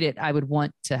enjoyed it, I would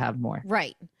want to have more.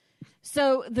 Right.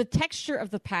 So the texture of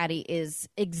the patty is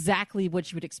exactly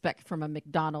what you would expect from a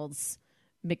McDonald's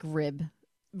McRib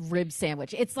rib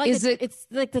sandwich. It's like it's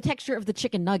like the texture of the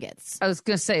chicken nuggets. I was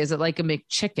going to say, is it like a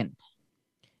McChicken?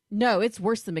 No, it's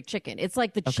worse than McChicken. It's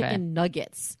like the chicken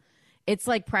nuggets. It's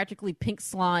like practically pink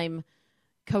slime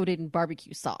coated in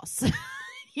barbecue sauce.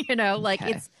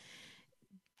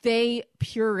 They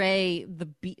puree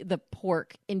the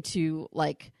pork into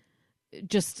like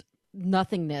just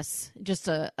nothingness, just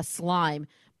a slime,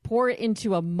 pour it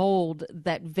into a mold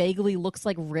that vaguely looks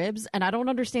like ribs. And I don't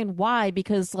understand why,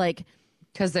 because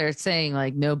they're saying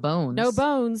like no bones. No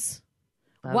bones.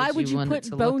 Why would you put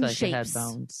bone like shapes?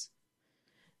 Bones?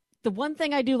 The one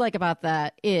thing I do like about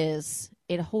that is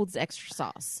it holds extra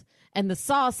sauce. And the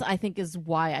sauce, I think, is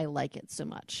why I like it so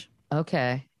much.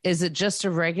 Okay. Is it just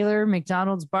a regular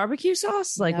McDonald's barbecue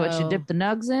sauce? Like what you dip the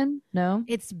nugs in? No?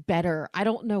 It's better. I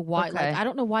don't know why. Okay. Like, I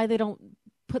don't know why they don't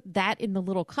put that in the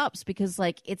little cups, because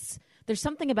like there's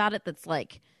something about it that's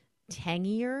like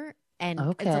tangier and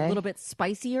it's a little bit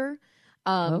spicier.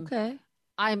 Okay.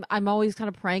 I'm always kind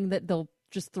of praying that they'll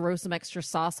just throw some extra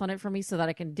sauce on it for me so that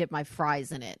I can dip my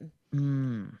fries in it.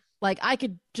 Like I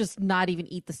could just not even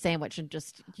eat the sandwich and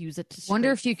just use it to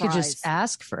wonder if you fries. could just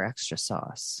ask for extra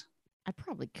sauce. I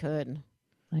probably could.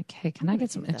 Like, hey, can I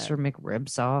get some extra McRib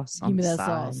sauce on Give me the that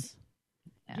side? sauce.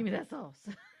 Yeah. Give me that sauce.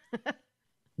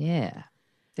 Yeah,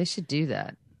 they should do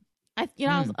that.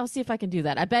 I'll see if I can do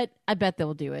that. I bet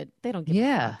they'll do it. They don't give a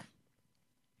fuck.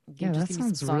 Yeah, that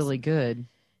sounds really good.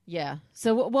 Yeah.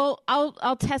 So, well,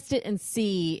 I'll test it and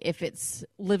see if it's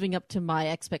living up to my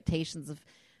expectations of,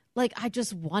 like, I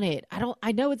just want it.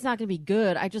 I know it's not going to be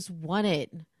good. I just want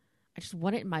it. I just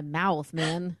want it in my mouth,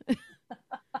 man.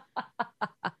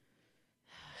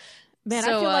 Man,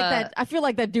 So, I feel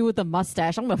like that dude with the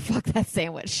mustache. I'm going to fuck that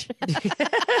sandwich.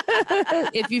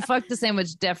 If you fuck the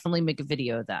sandwich, definitely make a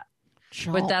video of that.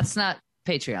 Chomp. But that's not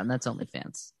Patreon. That's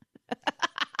OnlyFans.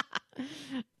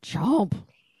 Chomp.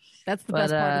 That's the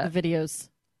best part of the videos.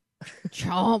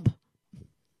 Chomp.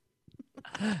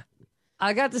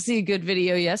 I got to see a good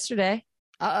video yesterday.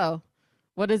 Uh-oh.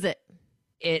 What is it?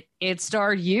 It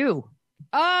starred you.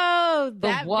 Oh, The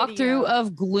that walkthrough video.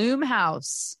 of Gloom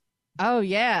House. Oh,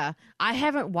 yeah. I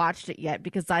haven't watched it yet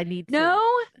because I need to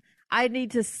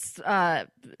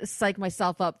psych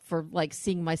myself up for like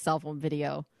seeing myself on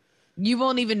video. You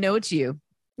won't even know it's you.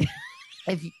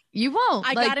 If you won't.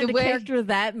 I like, got into character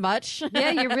that much.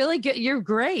 Yeah, you're really good. You're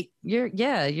great.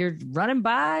 You're running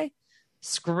by,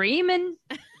 screaming,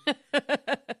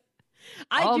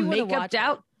 all makeuped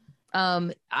out.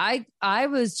 I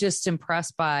was just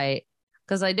impressed by,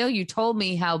 because I know you told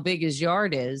me how big his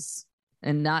yard is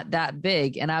and not that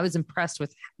big, and I was impressed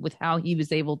with how he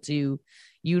was able to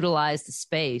utilize the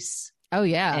space. Oh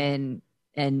yeah, and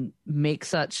make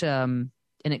such an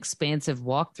expansive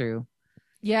walkthrough.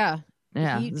 Yeah.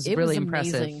 It was really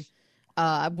impressive. Amazing.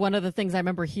 One of the things I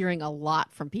remember hearing a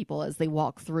lot from people as they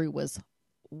walk through was,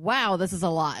 wow, this is a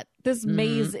lot. This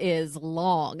maze is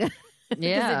long.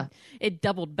 Yeah. It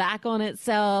doubled back on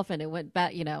itself and it went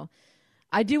back,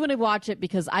 I do want to watch it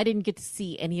because I didn't get to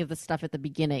see any of the stuff at the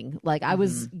beginning. Like I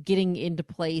was getting into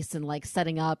place and like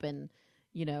setting up and,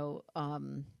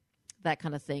 that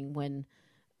kind of thing when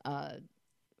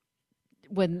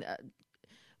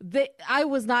I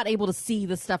was not able to see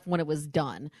the stuff when it was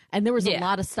done. And there was a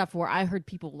lot of stuff where I heard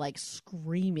people like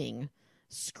screaming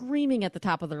at the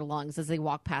top of their lungs as they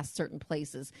walk past certain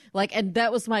places. Like, and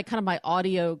that was my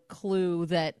audio clue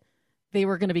that they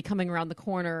were going to be coming around the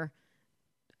corner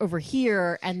over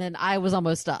here. And then I was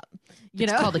almost up,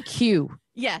 It's called a cue.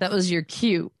 Yeah. That was your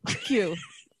cue. Cue.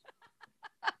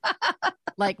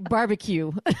 Like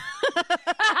barbecue.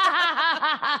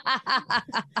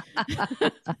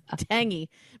 Tangy.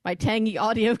 My tangy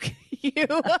audio cue.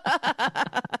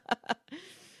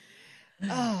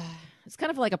 It's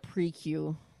kind of like a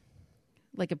pre-cue,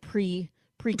 like a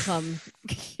pre-cum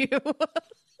cue.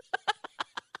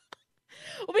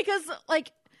 Well, because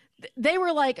like they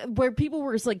were like where people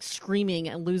were like screaming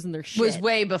and losing their shit was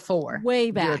way before,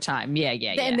 way back your time. Yeah.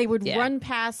 And they would run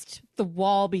past the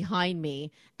wall behind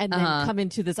me and then come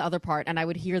into this other part, and I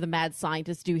would hear the mad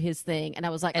scientist do his thing, and I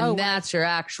was like, and that's your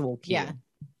actual cue. Yeah.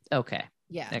 Okay.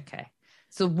 Yeah. Okay.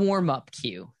 So warm up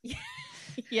cue.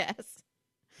 Yes.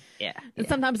 Yeah. And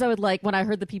sometimes I would like when I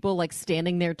heard the people like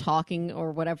standing there talking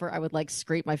or whatever, I would like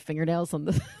scrape my fingernails on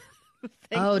the thing.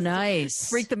 Oh, nice.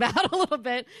 Freak them out a little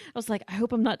bit. I was like, I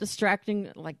hope I'm not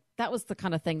distracting. Like that was the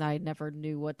kind of thing that I never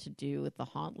knew what to do with the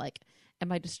haunt. Like,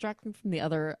 am I distracting from the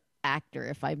other actor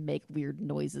if I make weird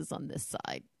noises on this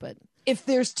side? But if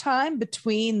there's time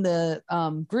between the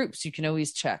groups, you can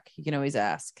always check. You can always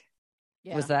ask.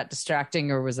 Yeah. Was that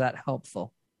distracting or was that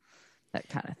helpful? That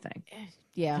kind of thing.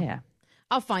 Yeah.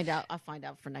 I'll find out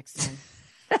for next time.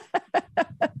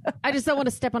 I just don't want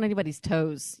to step on anybody's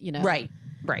toes, you know? Right.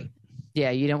 Yeah,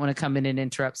 you don't want to come in and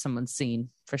interrupt someone's scene,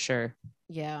 for sure.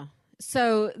 Yeah.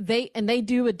 So they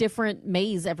do a different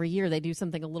maze every year. They do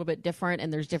something a little bit different,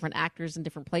 and there's different actors in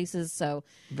different places. So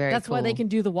that's cool. Why they can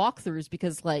do the walkthroughs,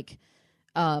 because like,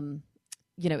 it's not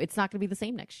going to be the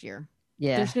same next year.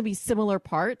 Yeah. There's going to be similar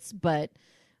parts, but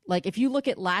like if you look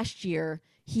at last year,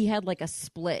 he had like a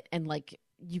split, and like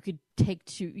you could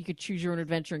choose your own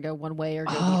adventure and go one way or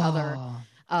go the other.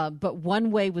 But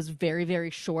one way was very, very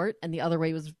short, and the other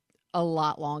way was a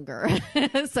lot longer.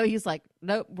 So he's like,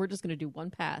 nope, we're just going to do one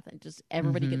path, and just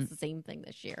everybody gets the same thing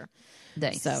this year.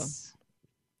 Nice.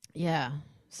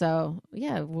 So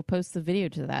we'll post the video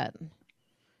to that.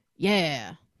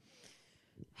 Yeah.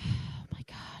 Oh my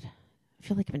God. I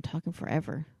feel like I've been talking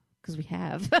forever, because we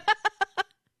have.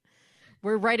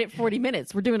 We're right at 40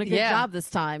 minutes. We're doing a good job this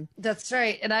time. That's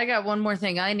right. And I got one more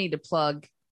thing I need to plug.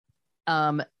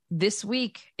 This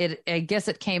week, I guess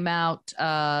it came out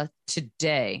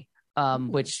today,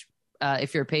 which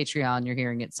if you're a Patreon, you're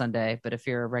hearing it Sunday. But if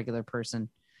you're a regular person,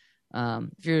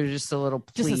 if you're just a little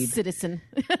plebe, just a citizen,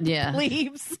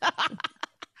 plebes,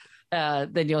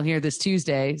 then you'll hear this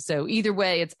Tuesday. So either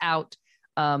way, it's out.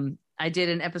 I did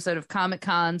an episode of Comic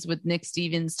Cons with Nick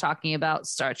Stevens talking about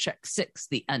Star Trek VI,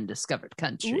 The Undiscovered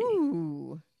Country.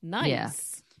 Ooh,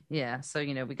 nice. Yeah. So,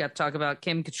 we got to talk about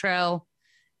Kim Cattrall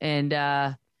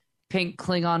and pink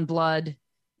Klingon blood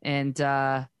and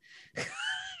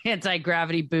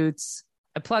anti-gravity boots.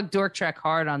 I plugged Dork Trek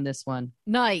hard on this one.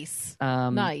 Nice.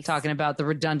 Nice. Talking about the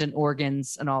redundant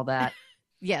organs and all that.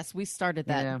 Yes, we started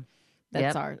that.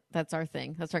 Yeah. That's our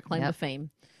thing. That's our claim to fame.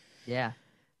 Yeah.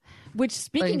 Which,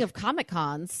 speaking of Comic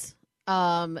Cons,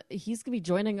 he's going to be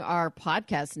joining our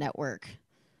podcast network.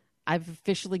 I've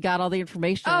officially got all the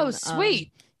information. Oh,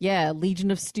 sweet.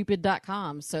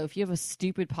 legionofstupid.com. So if you have a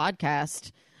stupid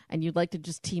podcast and you'd like to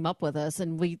just team up with us,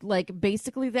 and we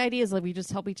basically the idea is we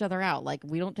just help each other out. Like,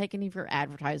 we don't take any of your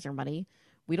advertiser money.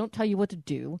 We don't tell you what to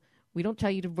do. We don't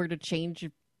tell you where to change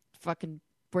your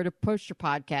where to post your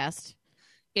podcast.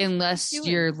 Unless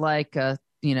you're like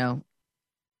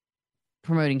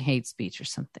promoting hate speech or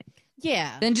something.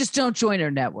 Yeah. Then just don't join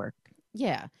our network.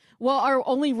 Yeah. Well, our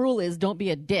only rule is don't be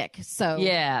a dick. So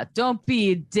yeah, don't be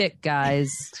a dick,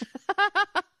 guys.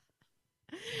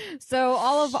 So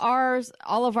all of our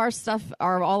stuff,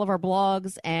 all of our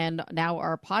blogs, and now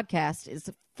our podcast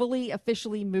is fully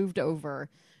officially moved over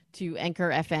to Anchor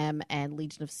FM and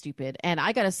Legion of Stupid. And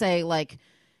I gotta say,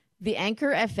 the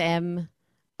Anchor FM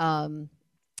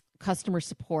customer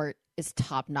support is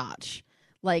top notch.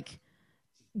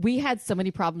 We had so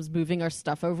many problems moving our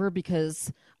stuff over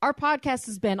because our podcast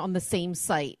has been on the same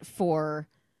site for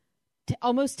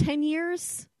almost 10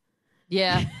 years.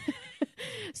 Yeah.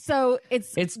 So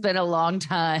it's been a long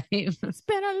time. It's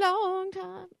been a long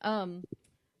time.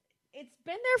 It's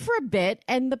been there for a bit,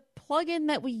 and the plugin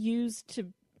that we use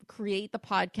to create the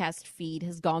podcast feed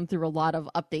has gone through a lot of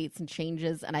updates and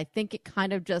changes, and I think it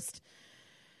kind of just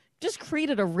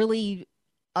created a really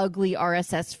ugly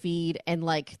RSS feed, and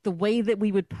the way that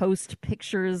we would post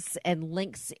pictures and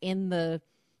links in the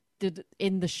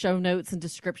show notes and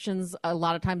descriptions a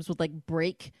lot of times would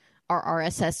break our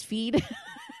RSS feed.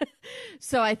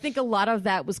 So I think a lot of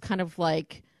that was kind of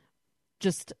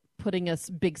just putting a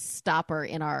big stopper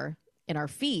in our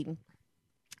feed.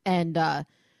 And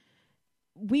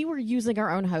we were using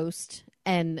our own host,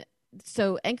 and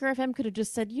so Anchor FM could have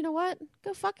just said, you know what,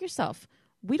 go fuck yourself.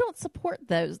 We don't support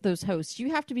those hosts.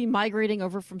 You have to be migrating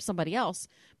over from somebody else.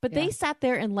 But they sat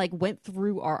there and went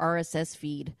through our RSS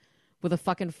feed with a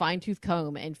fucking fine-tooth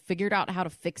comb and figured out how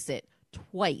to fix it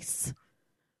twice.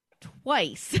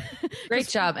 Great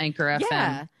job, Anchor FM.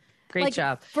 Yeah. Great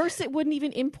job. First, it wouldn't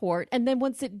even import, and then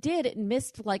once it did, it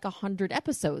missed like 100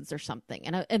 episodes or something,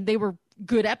 and they were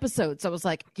good episodes. So I was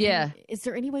like, yeah, is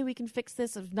there any way we can fix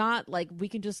this? If not, like we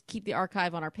can just keep the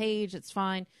archive on our page. It's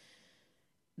fine.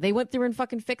 They went through and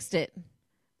fucking fixed it.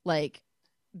 Like,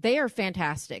 they are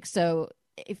fantastic. So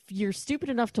if you're stupid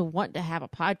enough to want to have a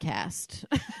podcast,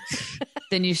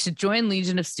 then you should join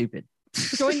Legion of Stupid.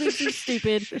 Join Legion of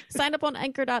Stupid. Sign up on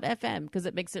anchor.fm because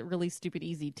it makes it really stupid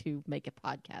easy to make a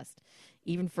podcast,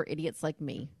 even for idiots like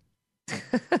me.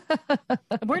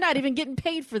 We're not even getting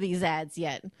paid for these ads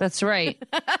yet. That's right.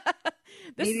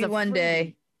 Maybe one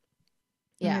day.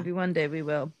 Yeah. Maybe one day we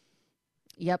will.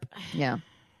 Yep. Yeah.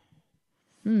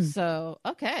 So,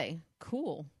 okay,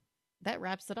 cool. That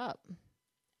wraps it up.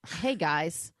 Hey,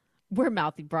 guys, we're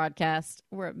Mouthy Broadcast.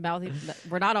 We're not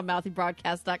on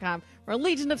mouthybroadcast.com. We're on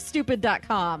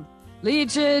legionofstupid.com.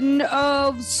 Legion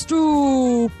of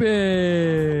Stupid.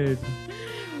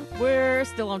 We're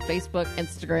still on Facebook,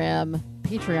 Instagram,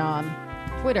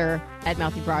 Patreon, Twitter at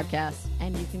Mouthy Broadcast.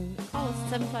 And you can call us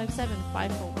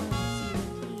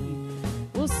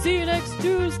 757-541-CMT. We'll see you next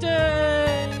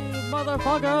Tuesday,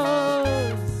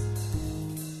 motherfuckers.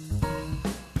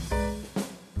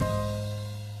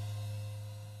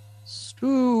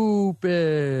 Stupid.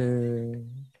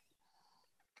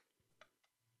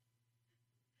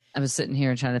 I was sitting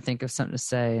here trying to think of something to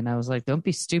say, and I was like, don't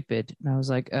be stupid. And I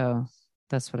was like, oh,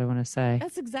 that's what I want to say.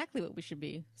 That's exactly what we should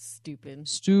be. Stupid.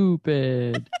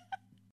 Stupid.